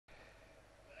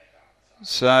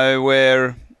So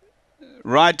we're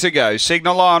right to go.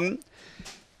 Signal on.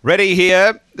 Ready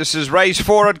here. This is race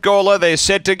 4 at Gawler. They're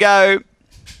set to go.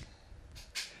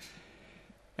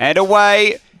 And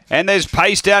away. And there's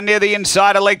pace down near the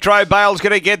inside. Electro Bale's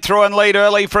going to get through and lead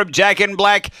early from Jack in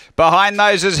Black. Behind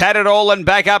those is Had It All and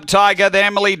back up Tiger, then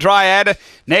Emily Dryad.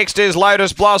 Next is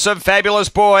Lotus Blossom, Fabulous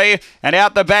Boy. And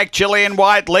out the back, Chili in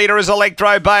White. Leader is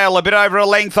Electro Bale. A bit over a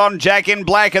length on Jack in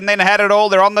Black and then Had It All.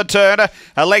 They're on the turn.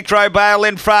 Electro Bale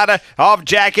in front of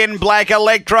Jack in Black.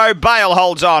 Electro Bale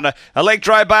holds on.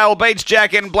 Electro Bale beats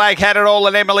Jack in Black, Had It All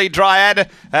and Emily Dryad.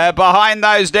 Behind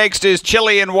those next is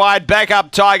Chili in White. Back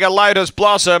up Tiger, Lotus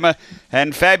Blossom.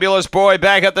 And Fabulous Boy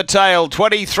back at the tail.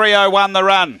 23.01 the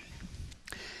run.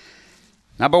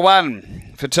 Number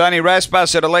 1 for Tony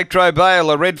Rasmus at Electro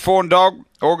Bale, a red fawn dog.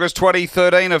 August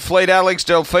 2013 of Fleet Alex,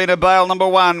 Delphina Bale, number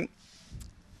 1.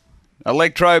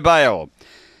 Electro Bale.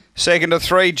 Second to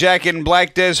 3, Jack in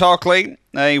Black, Des Hockley.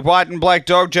 A white and black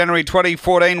dog, January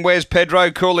 2014, Where's Pedro,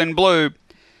 Cool in Blue.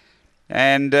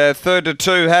 And third to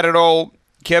 2, Had It All,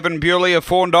 Kevin Bewley, a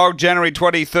fawn dog, January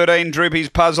 2013, Droopy's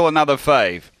Puzzle, another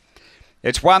fave.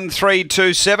 It's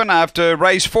 1-3-2-7 after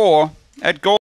race 4 at Gawler.